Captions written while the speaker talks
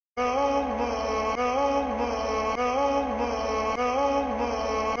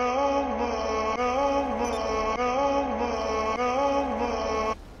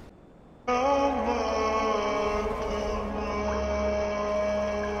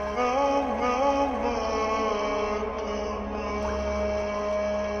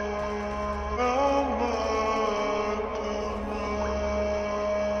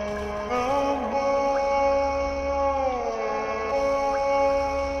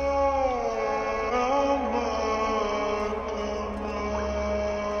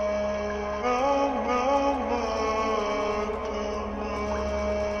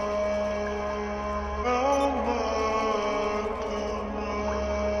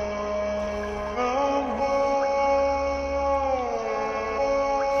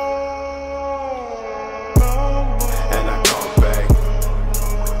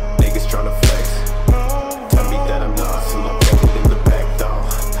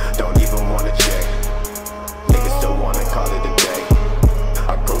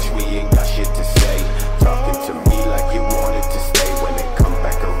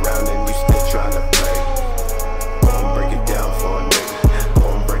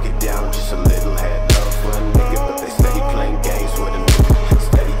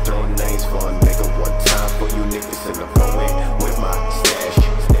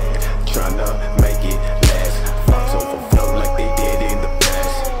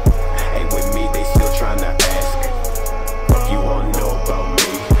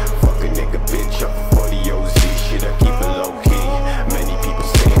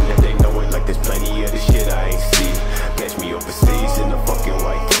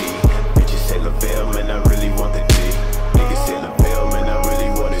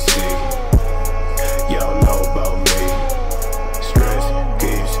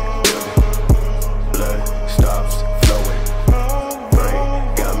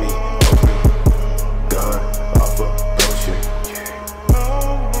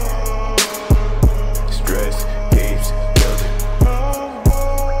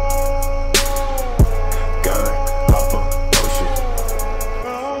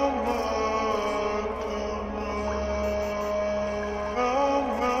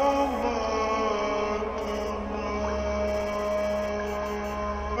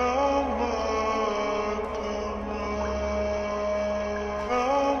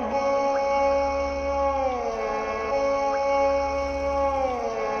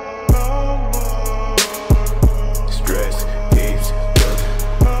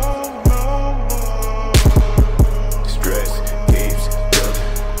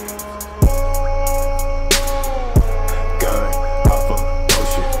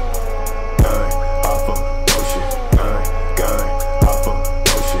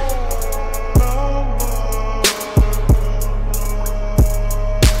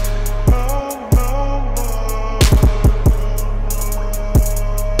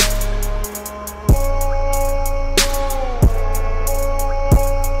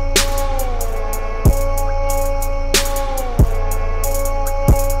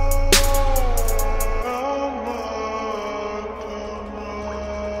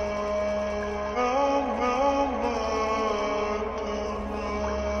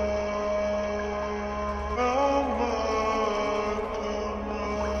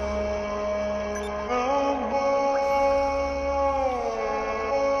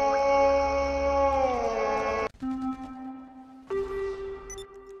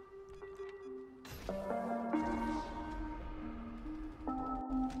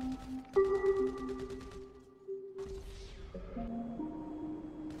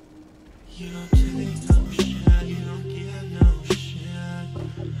You don't take no shit, you don't give no shit.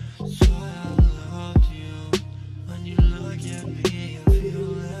 That's why I loved you. When you look at me, I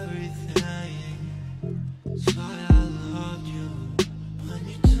feel everything. That's why I loved you. When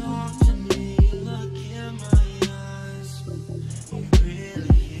you talk to me, you look in my eyes. You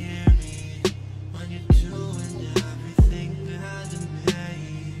really hear me. When you're doing everything bad to me.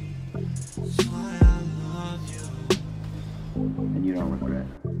 That's why I loved you. And you don't regret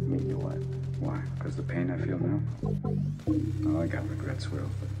meeting your wife? Why? Because the pain I feel now? Oh, I got regrets, Will,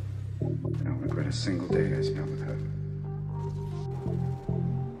 but I don't regret a single day I spent with her.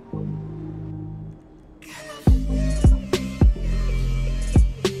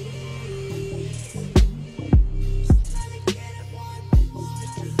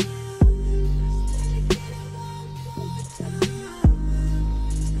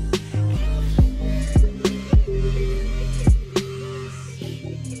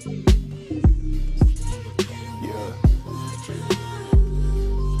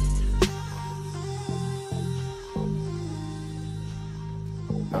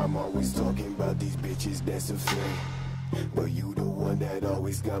 I'm always talking about these bitches that's a fake, but you the one that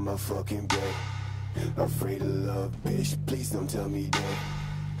always got my fucking back. Afraid of love, bitch, please don't tell me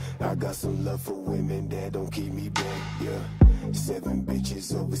that. I got some love for women that don't keep me back, yeah. 7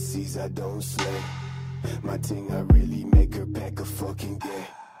 bitches overseas I don't slay. My thing, I really make her pack a fucking gay.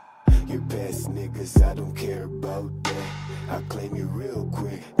 Your past niggas, I don't care about that. I claim you real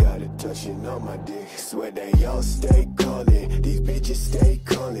quick, got it touching on my dick. Swear they all stay calling, these bitches stay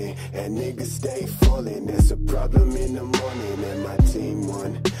calling, and niggas stay falling. That's a problem in the morning, and my team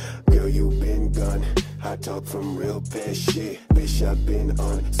won. Girl, you been gone. I talk from real past shit, bitch, I been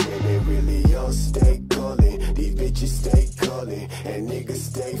on. Swear they really all stay calling, these bitches stay calling, and niggas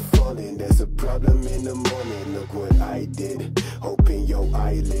stay falling. That's a problem in the morning, look what I did. Open your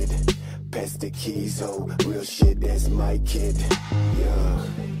eyelid, pass the keys, ho, real shit, that's my kid, yeah.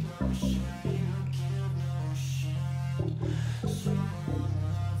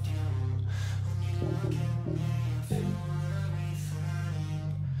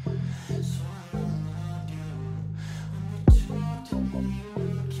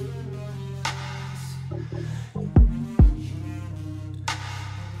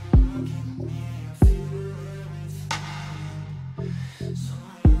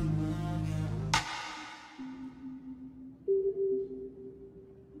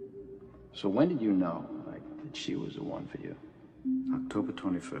 So when did you know, like, that she was the one for you? October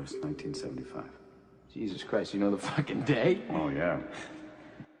 21st, 1975. Jesus Christ, you know the fucking day? Oh, yeah.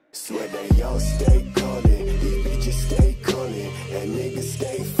 Swear they all stay calling, these bitches stay calling, and niggas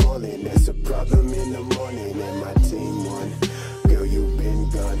stay falling. That's a problem in the morning, and my team won. Girl, you been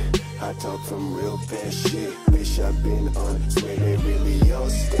gone. I talk from real past shit, bitch, I been on. Swear they really all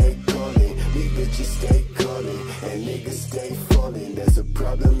stay calling, these bitches stay calling, and niggas stay falling. That's a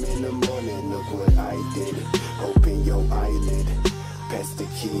problem in the morning, look what I did. Open your eyelid, pass the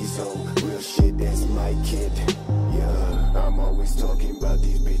keys, oh, real shit, that's my kid, yeah. I'm always talking about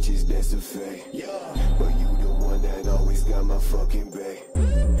these bitches, that's a fact, yeah. But you the one that always got my fucking back.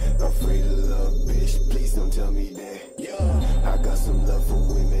 Afraid of love, bitch, please don't tell me that, yeah. I got some love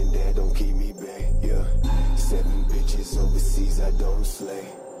for women that don't keep me back, yeah. 7 bitches overseas I don't slay.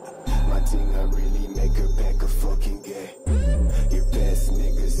 My thing, I really make her pack a fucking gay. Your past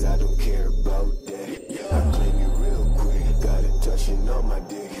niggas, I don't care about that. I claim you real quick, got it touching on my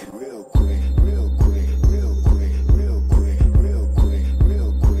dick. Real quick, real quick, real quick, real quick, real quick,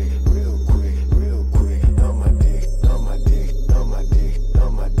 real quick, real quick, real quick. On my dick, on my dick, on my dick,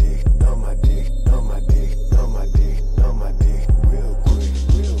 on my dick, on my dick, on my dick, on my dick, on my dick. Real quick,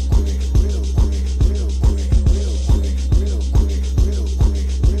 real quick, real quick, real quick, real quick, real quick, real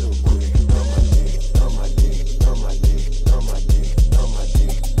quick, real quick. On my dick, on my dick, on my dick, on my dick, on my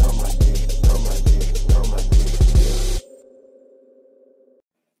dick, on my dick, on my dick, on my dick. Yeah.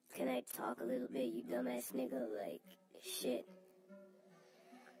 Can I talk a little bit, you dumbass nigga? Like, shit.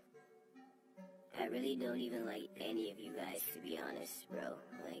 I really don't even like any of you guys, to be honest, bro.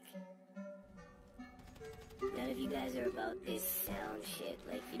 Like, none of you guys are about this sound shit.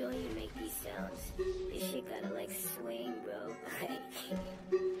 Like, you don't even make these sounds. This shit gotta, like, swing, bro. Like,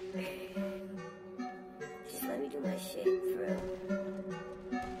 just let me do my shit, for real.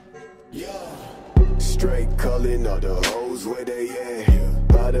 Yeah. Straight calling all the hoes where they at.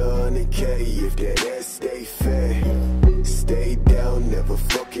 About 100K if that ass stay fat. Stay down, never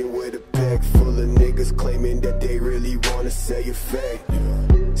fucking with a pack full of niggas claiming that they really wanna say a fact.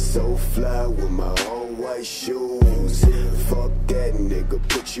 So fly with my all white shoes. Fuck that that nigga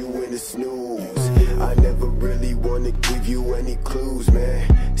put you in a snooze. I never really wanna give you any clues,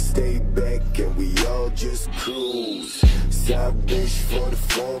 man. Stay back and we all just cruise. Side bitch for the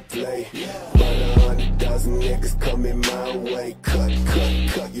foreplay. About 100,000 niggas coming my way. Cut,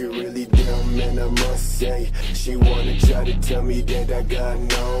 you really down, man, I must say. She wanna try to tell me that I got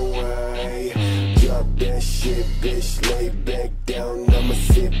no way. Drop that shit, bitch, lay back down. I'ma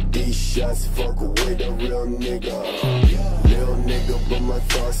sip these shots, fuck with a real nigga. Real nigga, but my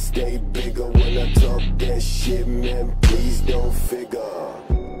thoughts stay bigger. When I talk that shit, man, please don't figure.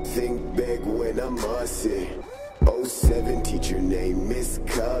 Think back when I'm hussy. 07 teacher named Miss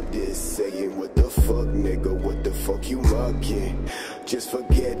Cobdis, saying what the fuck nigga, what the fuck you mocking? Just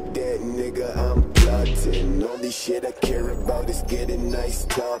forget that nigga, I'm plotting. Only shit I care about is getting nice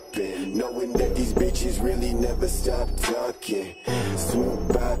topping. Knowing that these bitches really never stop talking.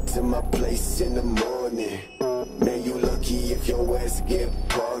 Swoop out to my place in the morning. Man, you lucky if your ass get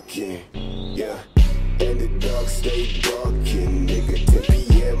parking. Yeah, and the dogs stay barking. Nigga, 10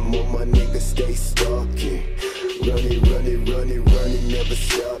 PM on my nigga stay stalking. Running, never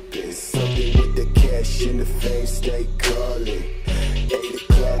stopping. Something with the cash and the fame, stay calling. 8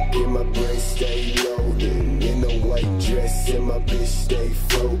 o'clock in my brain, stay loading. In a white dress and my bitch stay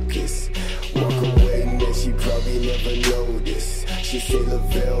focused. Walk away, man, she probably never noticed. She say,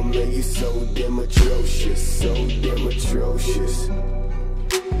 Lavelle, man, you so damn atrocious. So damn atrocious.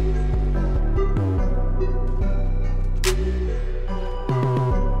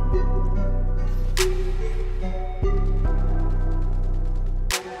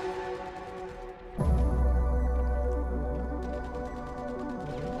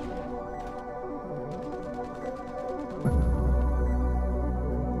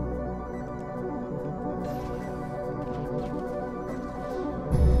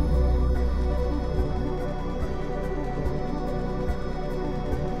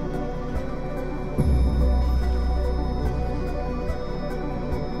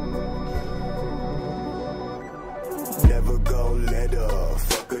 Never gon' let her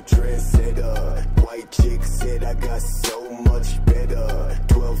fuck a trendsetter. White chick said I got so much better.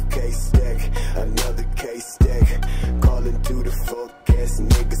 12K stack, another K stack. Calling to the fuck ass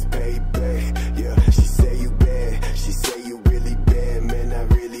niggas pay back. Yeah, she say you bad, she say you really bad. Man, I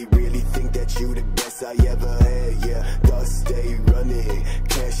really think that you the best I ever had. Yeah, thoughts stay running,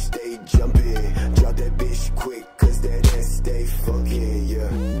 cash stay jumping. Drop that bitch quick, cause that ass stay fucking, yeah.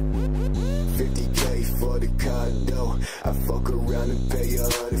 50K for the condo. I fuck around and pay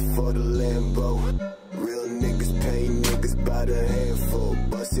 100 for the Lambo. Real niggas pay niggas by the handful.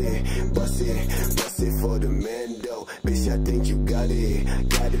 Bust it for the Mando. Bitch, I think you got it.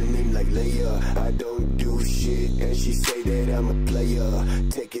 Got a name like Leia. I don't do shit, and she say that I'm a player.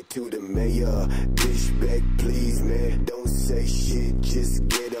 Take it to the mayor. Bitch, back please, man. Don't say shit, just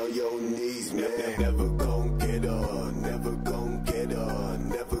get on your knees, man. Never gon' get her, never gon' get her,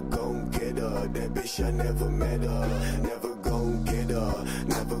 never gon' get her. That bitch, I never met her. Never gon' get her,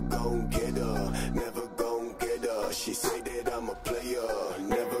 never gon' get her, never gon' get her. She say that I'm a player.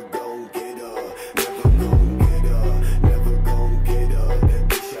 Never gon' get her, never gon' get her, never gon' get her. That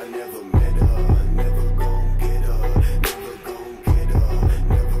bitch, I never met her. Never gon' get her, never gon' get her,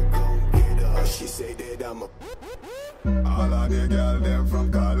 never gon' get her. She say that I'm a. All of the girls them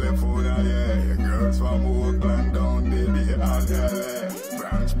from California, yeah. Girls from Oakland down, baby, out LA.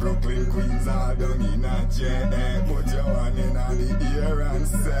 Branch, Brooklyn, Queens, all down in a jet. Put your hand in the ear and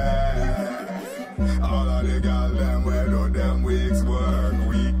say. All of the girls them where do them weeks work.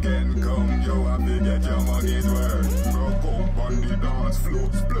 Weekend come, you have to get your money's worth. Broke up on the dance floor,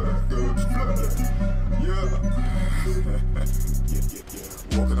 splurt, girls, splurt. Yeah.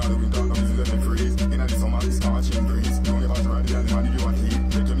 Walking out the window, no easy let me freeze. In the summer, it's scorching breeze. Don't ever try the other man if you want to eat.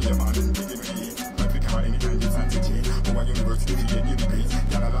 Take me a man, take me a eat. Like the car, anytime you fancy cheap. Over university, you get your degrees.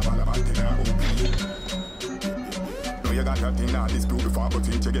 Yalla lava, take her OP. Know you got your thing now, this blue before, but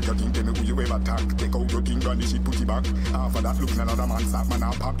think you get your thing, tell me who you ever attack. Take out your thing, run the shit, put it back. After that, looking another man, stop man,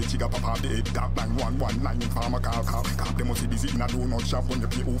 I'll pop the chigga, pop off the head. Tap line 119, farmer car. Cop them must be busy in a donut shop. When you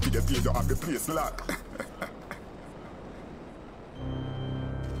pay OP, get paid, you have the place locked.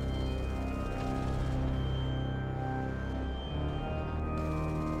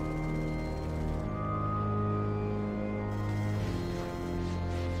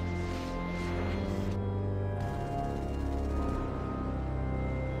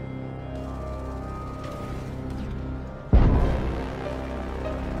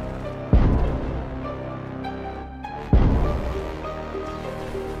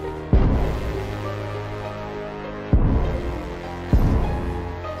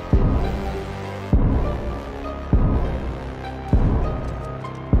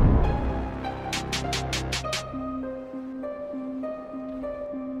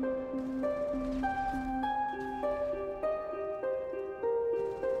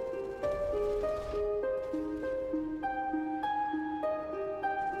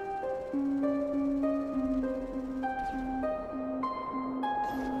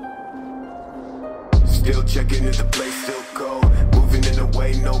 still checking if the place still cold. Moving in the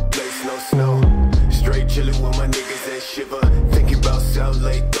way, no place, no snow. Straight chilling with my niggas that shiver. Thinking about South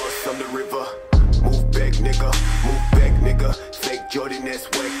Lake, thoughts on the river. Move back, nigga, move back, nigga. Fake Jordan, that's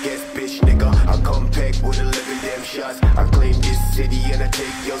whack ass bitch, nigga. I come pack with 11 damn shots. I claim this city and I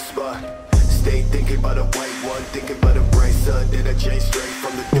take your spot. Stay thinking about a white one, thinking about a bright sun. That I changed straight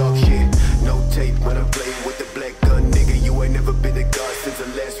from the dark shit. No tape when I'm playing with the black gun, nigga. You ain't never been a god since the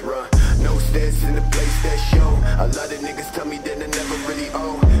last run. No stats in the place that show. A lot of niggas tell me that I never really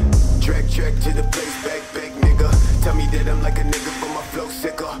own. Track to the place, back, nigga. Tell me that I'm like a nigga, but my flow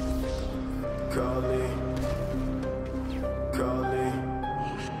sicker. Call me, call me,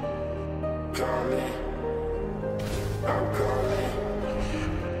 call me. I'm calling,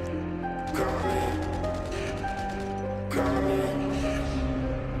 call me, call me,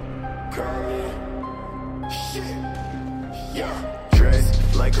 call me. Shit, yeah. Dressed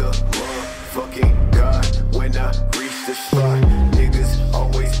like a motherfucking god when I reach the spot. Niggas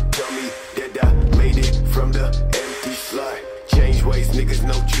always tell me that I made it from the empty slot. Change ways, niggas,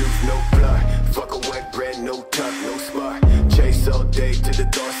 no truth, no plot. Fuck a wet brand, no top, no spot. Chase all day to the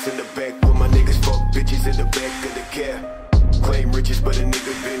thoughts in the back. With my niggas fuck bitches in the back of the cab. Claim riches, but a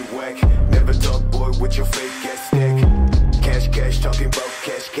nigga been whack. Never talk, boy, with your fake ass stack. Cash, talking about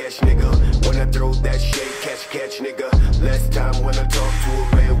cash, nigga. When I throw that shit, catch, nigga. Last time when I talk to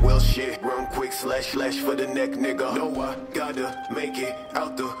a man, well shit. Run quick, slash for the neck, nigga. No, I gotta make it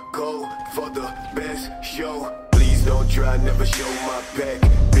out the cold for the best show. Please don't try, never show my back.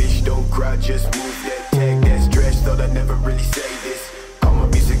 Bitch, don't cry, just move that tag. That's trash, thought I never really say this. All my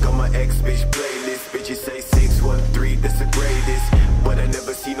music on my ex-bitch playlist. Bitches say 613, that's the greatest. But I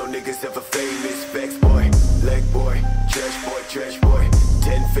never see no niggas ever famous. Facts boy, leg boy, trash boy.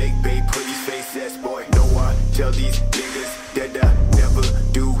 10 fake babe, pretty face ass boy. No, I tell these niggas that I never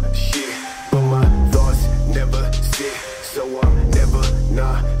do shit. But my thoughts never sit, so I'm never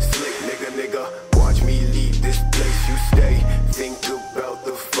not slick, nigga. Watch me leave this place you stay. Think about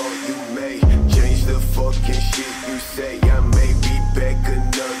the fault you made. Change the fucking shit you say. I may be back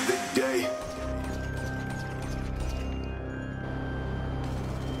another day.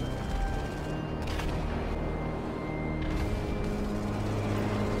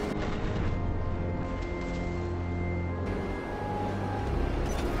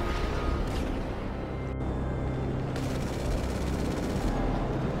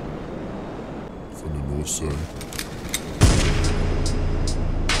 From the north side.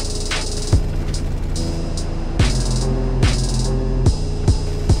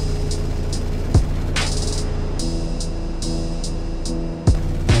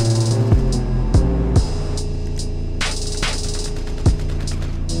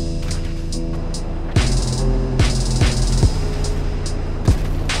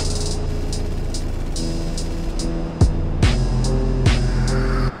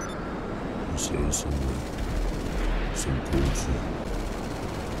 Some cool shit.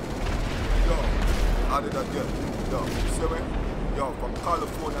 Yo, how did I get? Yo, see me? Yo, from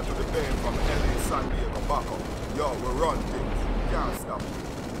California to the Bay, from LA, San Diego, back up. Yo, we run things. Can't stop.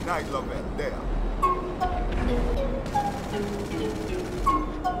 Night Lovell, there.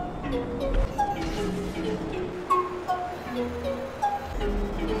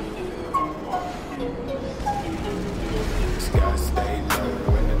 Sky stay low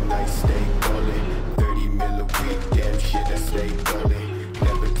when the night stay calling. 30 mil a week, damn shit, I stay calling.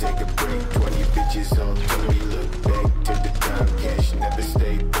 Never take a break, 20 bitches on 20. Look back to the time, cash never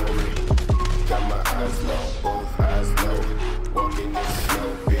stay boring. Got my eyes low, both eyes low. Walking in snow,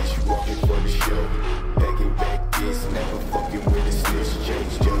 bitch, walking for the show. Packing back this, never fucking with a snitch.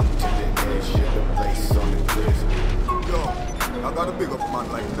 Change jump to the edge, shut the place on the cliff. Yo, I got a big up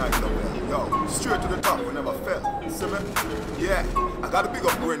man like Night Lovell. Yo, straight to the top, we never fell. See me? Yeah, I got a big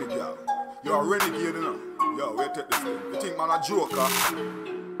up renegade. You're a renegade, you know. Yo, wait take this thing. You think man a joker?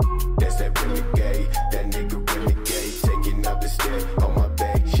 That's that renegade, that nigga renegade. Taking up the step on my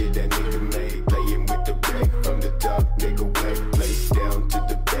back, shit that nigga made. Playing with the back from the top, nigga whack. Place down to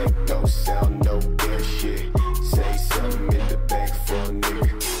the back, no sound, no air shit. Say something in the back for a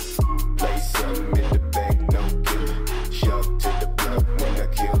nigga. Play something in the back, no killer. Shove to the block when I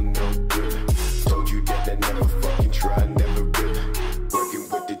kill, no thriller. Told you that I never fucking try, never really. Working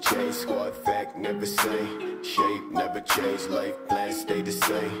with the chain squad, fact never same. Shape never change, life plans stay the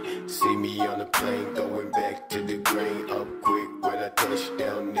same. See me on the plane, going back to the grain. Up quick when I touch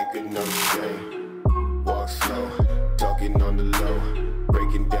down, nigga, no shame. Walk slow, talking on the low.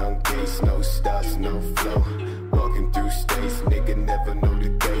 Breaking down gates, no stops, no flow. Walking through states, nigga never know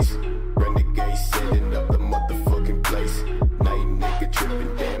the case. Renegade setting up the motherfucking place. Night nigga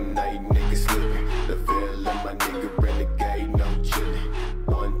tripping, damn night nigga slipping. The veil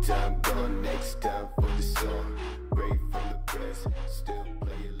next time for the song. Great from the press, still